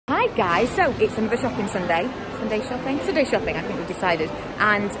Right guys, so it's another shopping Sunday. Sunday shopping, I think we've decided.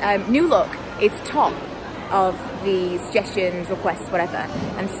 And new look is top of the suggestions, requests, whatever.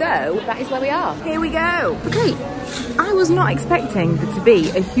 And so that is where we are. Here we go. Okay, I was not expecting there to be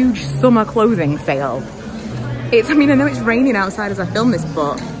a huge summer clothing sale. I mean, I know it's raining outside as I film this,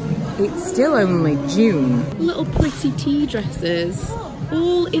 but it's still only June. Little pretty tea dresses,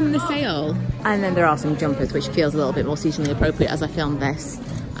 all in the sale. And then there are some jumpers, which feels a little bit more seasonally appropriate as I film this.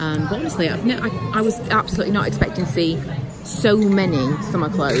 But honestly, I was absolutely not expecting to see so many summer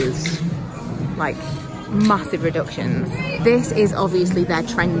clothes, like massive reductions. This is obviously their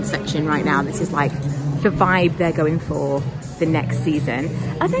trend section right now. This is like the vibe they're going for the next season.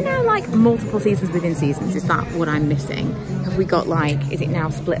 Are there now like multiple seasons within seasons? Is that what I'm missing? Have we got like, is it now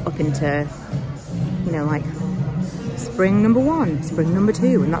split up into, you know, like spring number 1, spring number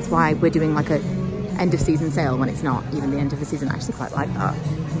 2, and that's why we're doing like a end of season sale when it's not even the end of the season? I actually quite like that.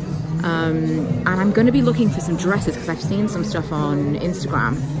 And I'm going to be looking for some dresses because I've seen some stuff on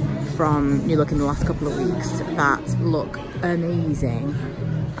Instagram from New Look in the last couple of weeks that look amazing,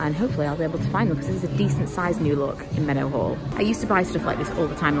 and hopefully I'll be able to find them because this is a decent sized New Look in Meadowhall. I used to buy stuff like this all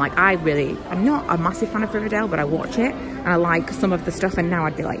the time. Like I'm not a massive fan of Riverdale, but I watch it and I like some of the stuff, and now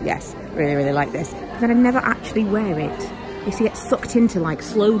I'd be like, yes, really like this, but then I'd never actually wear it. You see, it's sucked into like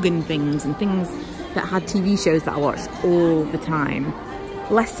slogan things and things that had TV shows that I watched all the time.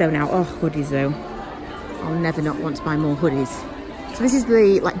 Less so now. Oh, hoodies though. I'll never not want to buy more hoodies. So this is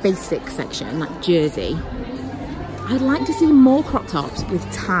the like basic section, like jersey. I'd like to see more crop tops with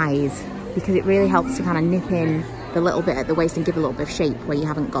ties because it really helps to kind of nip in the little bit at the waist and give a little bit of shape where you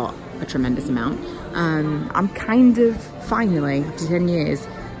haven't got a tremendous amount. I'm kind of finally, after 10 years,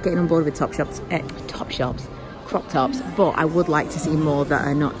 getting on board with crop tops, but I would like to see more that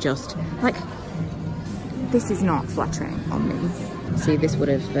are not just like, this is not flattering on me. See, this would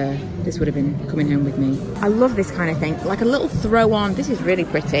have been coming home with me. I love this kind of thing, like a little throw on. This is really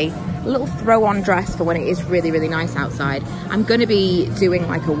pretty. A little throw on dress for when it is really nice outside. I'm going to be doing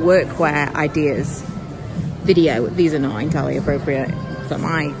like a workwear ideas video. These are not entirely appropriate for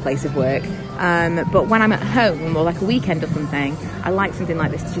my place of work. But when I'm at home or like a weekend or something, I like something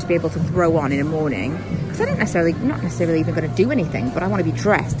like this to just be able to throw on in the morning. Because I don't not necessarily even going to do anything, but I want to be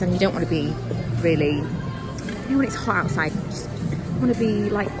dressed, and you don't want to be really, you know, when it's hot outside, just want to be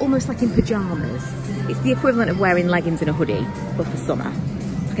like almost like in pajamas. It's the equivalent of wearing leggings and a hoodie, but for summer.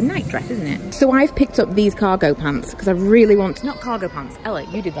 It's like a night dress, isn't it? So I've picked up these cargo pants because I really want to, not cargo pants, Ella,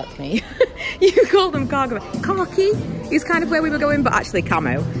 you did that to me. You call them cargo. Khaki is kind of where we were going, but actually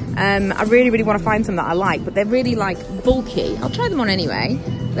camo. I really want to find some that I like, but they're really like bulky. I'll try them on anyway.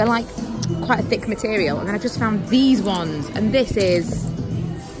 They're like quite a thick material, and then I just found these ones, and this is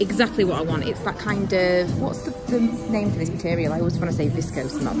exactly what I want. It's that kind of, what's the name for this material? I always want to say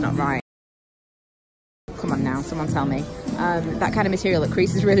viscose, and that's not right. Come on now, someone tell me. That kind of material that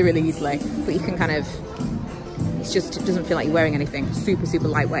creases really easily, but you can kind of, it doesn't feel like you're wearing anything. Super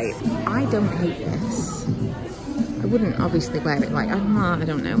lightweight. I don't hate this. I wouldn't obviously wear it like, I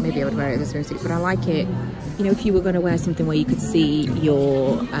don't know, maybe I would wear it as a swimsuit, but I like it, you know, if you were going to wear something where you could see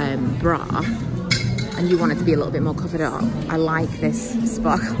your bra, and you want it to be a little bit more covered up, I like this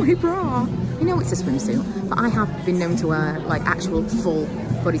sparkly bra. You know it's a swimsuit, but I have been known to wear like actual full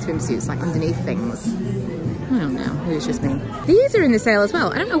body swimsuits, like underneath things. I don't know, maybe it's just me. These are in the sale as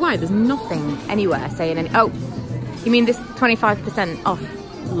well. I don't know why, there's nothing anywhere saying any, oh, you mean this 25% off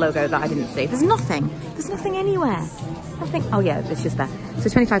logo that I didn't see? There's nothing anywhere. Nothing, oh yeah, it's just there. So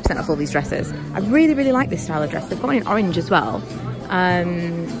 25% off all these dresses. I really like this style of dress. They've got one in orange as well.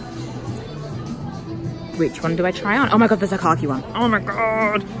 Which one do I try on? Oh my god, there's a khaki one. Oh my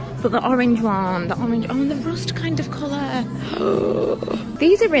god. But the orange one, oh, the rust kind of colour.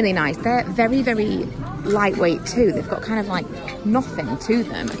 These are really nice. They're very lightweight too. They've got kind of like nothing to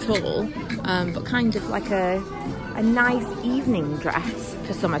them at all. But kind of like a nice evening dress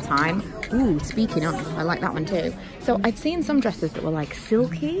for summertime. Ooh, speaking of, I like that one too. So I'd seen some dresses that were like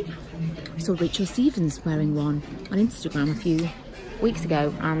silky. I saw Rachel Stevens wearing one on Instagram a few weeks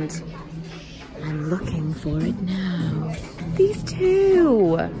ago, and I'm looking for it now. These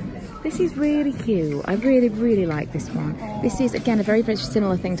two. This is really cute. I really like this one. This is, again, a very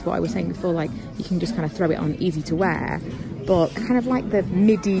similar thing to what I was saying before, like you can just kind of throw it on easy to wear, but kind of like the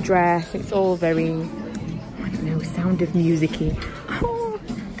midi dress. It's all very, I don't know, Sound of Music-y. Oh,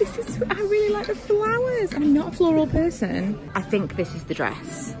 this is, I really like the flowers. I'm not a floral person. I think this is the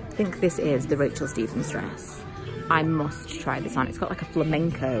dress. I think this is the Rachel Stevens dress. I must try this on. It's got like a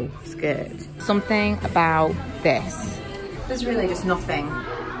flamenco skirt. Something about this. There's really just nothing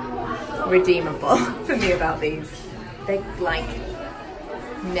redeemable for me about these. They like,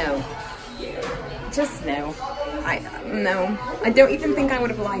 No. Just no. No. I don't even think I would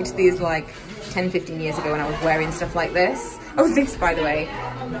have liked these like 10, 15 years ago when I was wearing stuff like this. Oh, this, by the way,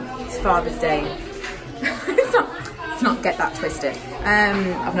 it's Father's Day. It's not, get that twisted.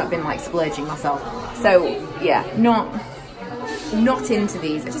 I've not been like splurging myself. So yeah, not into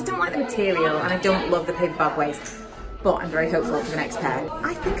these. I just don't like the material and I don't love the paper bag waist. But I'm very hopeful for the next pair.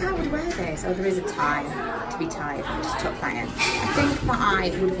 I think I would wear this. Oh, there is a tie to be tied. I'll just tuck that in. I think that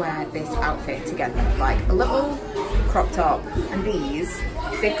I would wear this outfit together. Like a little crop top and these.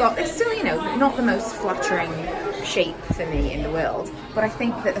 They're still, you know, not the most flattering shape for me in the world. But I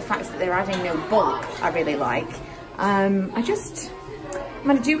think that the fact that they're adding no bulk, I really like. I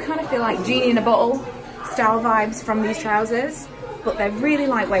do kind of feel like genie in a bottle style vibes from these trousers. But they're really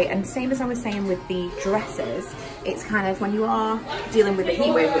lightweight, and same as I was saying with the dresses, it's kind of when you are dealing with a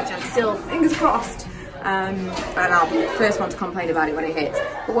heat wave, which I'm still, fingers crossed, and I'll be the first one to complain about it when it hits,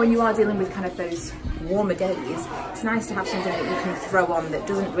 but when you are dealing with kind of those warmer days, it's nice to have something that you can throw on that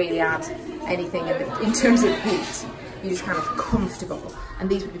doesn't really add anything in terms of heat. You're just kind of comfortable, and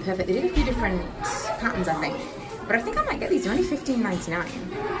these would be perfect. They did a few different patterns, I think, but I think I might get these. They're only $15.99.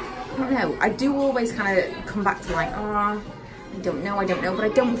 I don't know. I do always kind of come back to like, I don't know,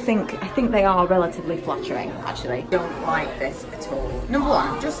 but I think they are relatively flattering, actually. Don't like this at all. Number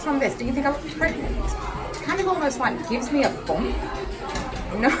one, just from this, do you think I look pregnant? It kind of almost like gives me a bump.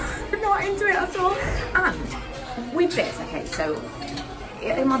 No, I'm not into it at all. And with this, okay, so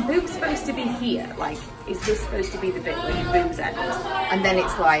are my boobs supposed to be here? Like, is this supposed to be the bit where your boobs end? And then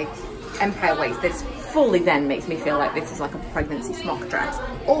it's like empire waist. This fully then makes me feel like this is like a pregnancy smock dress.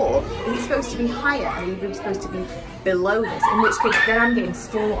 Or is it supposed to be higher and your boobs supposed to be below this? In which case then I'm getting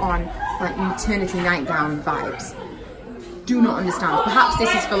full on like maternity nightgown vibes. Do not understand. Perhaps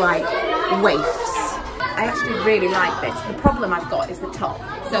this is for like waifs. I actually really like this. The problem I've got is the top.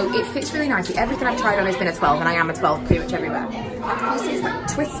 So it fits really nicely. Everything I've tried on has been a 12 and I am a 12 pretty much everywhere. This is like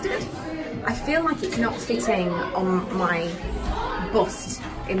twisted. I feel like it's not fitting on my bust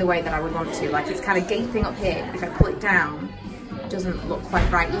in the way that I would want to. Like it's kind of gaping up here. If I pull it down, it doesn't look quite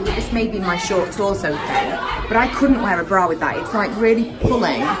right either. This may be my short torso thing, but I couldn't wear a bra with that. It's like really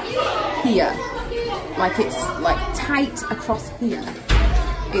pulling here. Like it's like tight across here.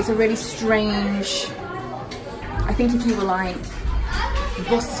 It's a really strange, I think if you were like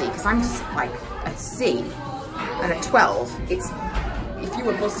busty, because I'm just like a C and a 12, it's, if you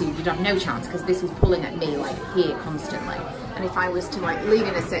were busty, you'd have no chance because this is pulling at me like here constantly. And if I was to like lean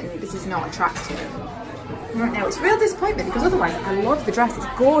in a certain, this is not attractive. Right now, it's a real disappointment because otherwise I love the dress, it's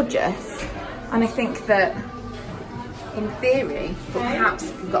gorgeous. And I think that in theory, but perhaps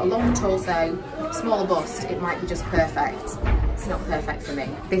if you've got a long torso, smaller bust, it might be just perfect. It's not perfect for me.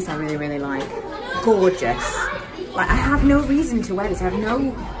 This I really, really like. Gorgeous. Like I have no reason to wear this. I have no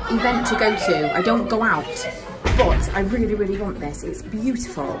event to go to. I don't go out. But I really, really want this. It's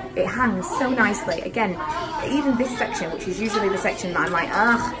beautiful. It hangs so nicely. Again, even this section, which is usually the section that I'm like,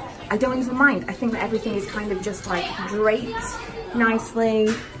 ugh, I don't even mind. I think that everything is kind of just like draped nicely.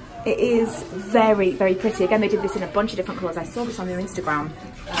 It is very, very pretty. Again, they did this in a bunch of different colours. I saw this on their Instagram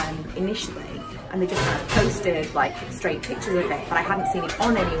initially, and they just kind of posted like straight pictures of it, but I hadn't seen it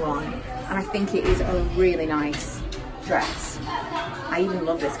on anyone. And I think it is a really nice dress. I even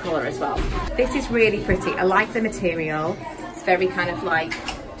love this colour as well. This is really pretty. I like the material. It's very kind of like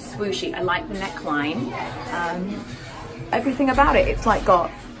swooshy. I like the neckline. Everything about it, it's like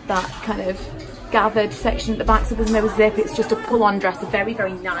got that kind of gathered section at the back, so there's no zip. It's just a pull-on dress, a very,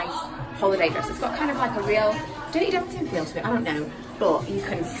 very nice holiday dress. It's got kind of like a real Dirty Dancing feel to it. I don't know, but you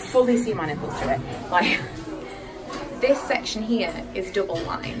can fully see my nipples through it. Like, this section here is double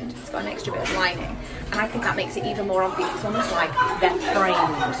lined. It's got an extra bit of lining, and I think that makes it even more obvious. It's almost like they're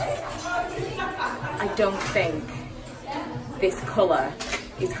framed. I don't think this colour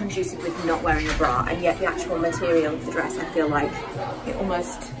is conducive with not wearing a bra, and yet the actual material of the dress, I feel like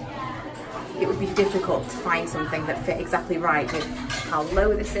it would be difficult to find something that fit exactly right with how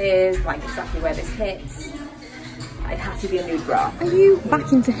low this is, like exactly where this hits. I'd have to be a nude bra. Are you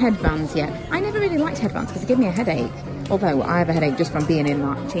back into headbands yet? I never really liked headbands because they give me a headache. Although I have a headache just from being in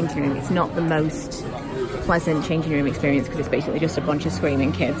that changing room. It's not the most pleasant changing room experience because it's basically just a bunch of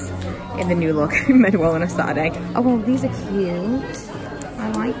screaming kids in the new look in Medwell on a Saturday. Oh, well, these are cute.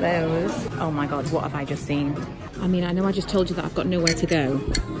 I like those. Oh my God, what have I just seen? I mean, I know I just told you that I've got nowhere to go,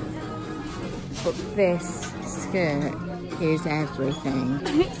 but this skirt is everything.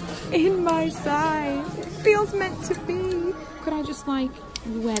 It's in my size. It feels meant to be. Could I just like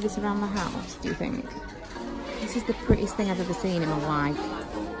wear this around the house, do you think? This is the prettiest thing I've ever seen in my life.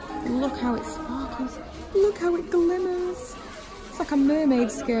 Look how it sparkles. Look how it glimmers. It's like a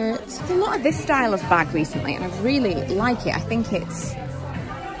mermaid skirt. There's a lot of this style of bag recently, and I really like it. I think it's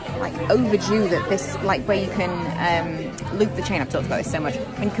like overdue that this, like where you can loop the chain. I've talked about this so much.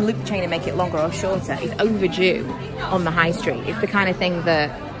 When you can loop the chain and make it longer or shorter, it's overdue on the high street. It's the kind of thing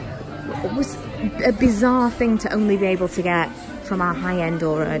that was a bizarre thing to only be able to get from a high-end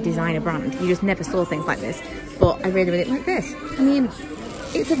or a designer brand. You just never saw things like this. But I really, really like this. I mean,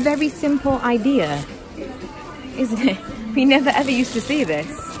 it's a very simple idea, isn't it? We never ever used to see this.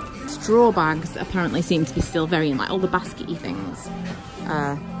 Straw bags apparently seem to be still very in, like all the baskety things.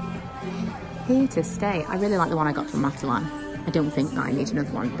 Here to stay. I really like the one I got from Matalan. I don't think that I need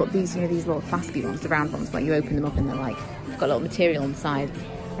another one, but these, you know, these little claspy ones, the round ones, where you open them up and they're like, got a little material on the sides.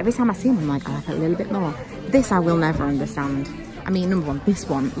 Every time I see them, I'm like, I like it a little bit more. This I will never understand. I mean, number one, this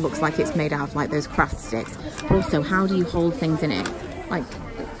one looks like it's made out of like those craft sticks. But also, how do you hold things in it? Like,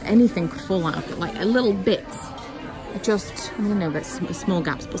 anything could fall out of it, like a little bit. Just, I don't know, that's small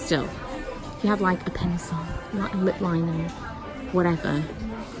gaps, but still. If you have like a pencil, like a lip liner, whatever.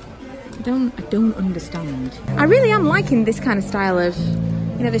 I don't understand. I really am liking this kind of style of,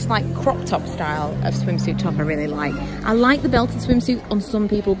 you know, this like crop top style of swimsuit top. I really like. I like the belted swimsuit on some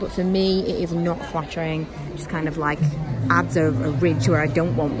people, but for me it is not flattering. Just kind of like adds a ridge where I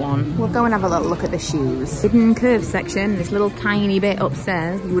don't want one. We'll go and have a little look at the shoes. Hidden curve section, this little tiny bit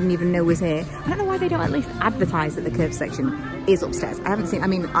upstairs you wouldn't even know was here. I don't know why they don't at least advertise that the curve section is upstairs. I haven't seen, I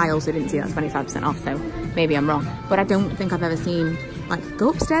mean, I also didn't see that 25% off, so maybe I'm wrong. But I don't think I've ever seen, like, go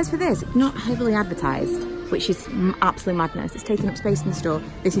upstairs for this. It's not heavily advertised, which is absolute madness. It's taking up space in the store.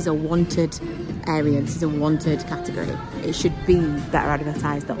 This is a wanted area. This is a wanted category. It should be better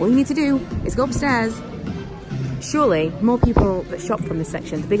advertised that all you need to do is go upstairs. Surely, more people that shop from this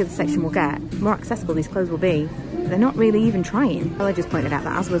section, the bigger the section will get, the more accessible these clothes will be. They're not really even trying. Well, I just pointed out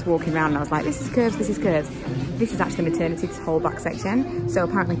that as I was walking around, I was like, this is curves, this is curves. This is actually maternity, this whole back section. So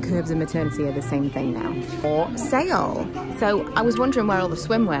apparently curves and maternity are the same thing now. Or sale. So I was wondering where all the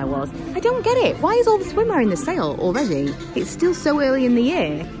swimwear was. I don't get it. Why is all the swimwear in the sale already? It's still so early in the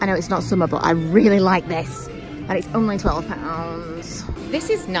year. I know it's not summer, but I really like this. And it's only £12. This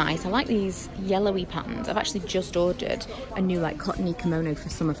is nice. I like these yellowy patterns. I've actually just ordered a new like cottony kimono for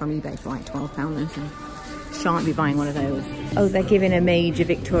summer from eBay for like £12. And shan't be buying one of those. Oh, they're giving a major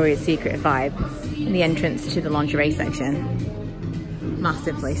Victoria's Secret vibe in the entrance to the lingerie section.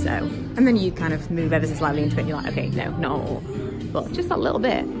 Massively so. And then you kind of move ever so slightly into it and you're like, okay, no, not all. But just that little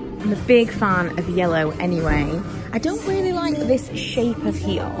bit. I'm a big fan of yellow anyway. I don't really like this shape of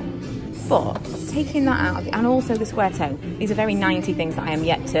heel. But taking that out, and also the square toe, these are very 90 things that I am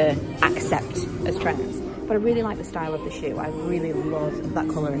yet to accept as trends. But I really like the style of the shoe. I really love that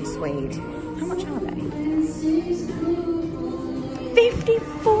colour and suede. How much are they?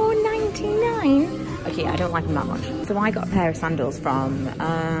 $54.99. Okay, I don't like them that much. So I got a pair of sandals from,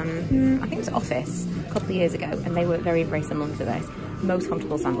 I think it was Office a couple of years ago, and they were very, very similar to this. Most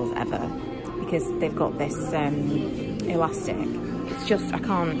comfortable sandals ever, because they've got this elastic. It's just, I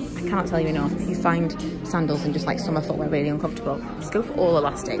can't tell you enough. If you find sandals and just like summer footwear really uncomfortable, just go for all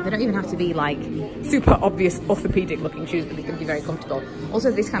elastic. They don't even have to be like super obvious orthopedic looking shoes, but they can be very comfortable. Also,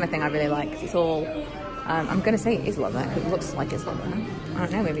 this kind of thing I really like, 'cause it's all, I'm gonna say it is leather, it looks like it's leather. I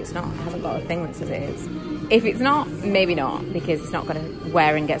don't know, maybe it's not. It hasn't got a thing that says it is. If it's not, maybe not, because it's not gonna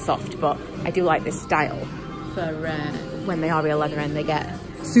wear and get soft, but I do like this style for when they are real leather and they get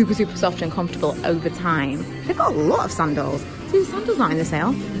super, super soft and comfortable over time. They've got a lot of sandals. See, the sandals not in the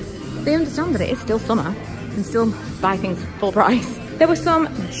sale. They understand that it is still summer and still buy things full price. There were some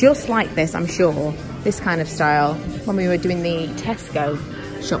just like this, I'm sure, this kind of style, when we were doing the Tesco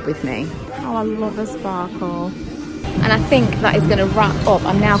shop with me. Oh, I love a sparkle. And I think that is going to wrap up.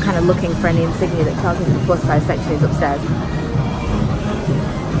 I'm now kind of looking for any insignia that tells me that the plus size section is upstairs. I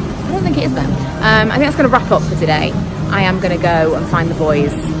don't think it is then. I think that's going to wrap up for today. I am going to go and find the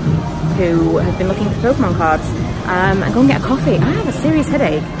boys who have been looking for Pokemon cards and go and get a coffee. I have a serious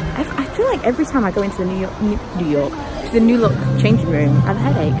headache. I feel like every time I go into the New York, to the New Look changing room, I have a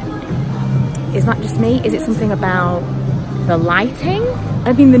headache. Is that just me? Is it something about the lighting?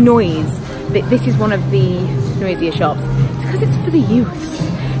 I mean the noise. This is one of the noisier shops. It's because it's for the youth.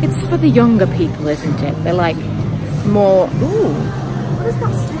 It's for the younger people, isn't it? They're like more, ooh, what does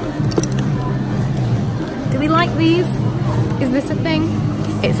that say? Do we like these? Is this a thing?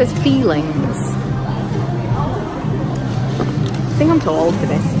 It says feelings. I think I'm too old for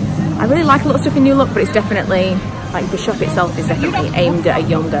this. I really like a lot of stuff in New Look, but it's definitely, like the shop itself is definitely aimed at a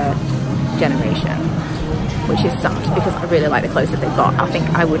younger generation, which is sad because I really like the clothes that they've got. I think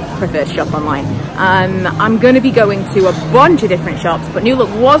I would prefer to shop online. I'm going to be going to a bunch of different shops, but New Look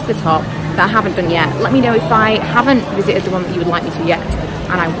was the top. that I haven't done yet. Let me know if I haven't visited the one that you would like me to yet,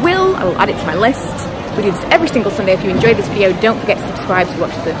 and I will add it to my list. We do this every single Sunday. If you enjoyed this video, don't forget to subscribe to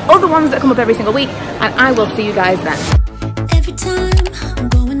watch the other ones that come up every single week, and I will see you guys then.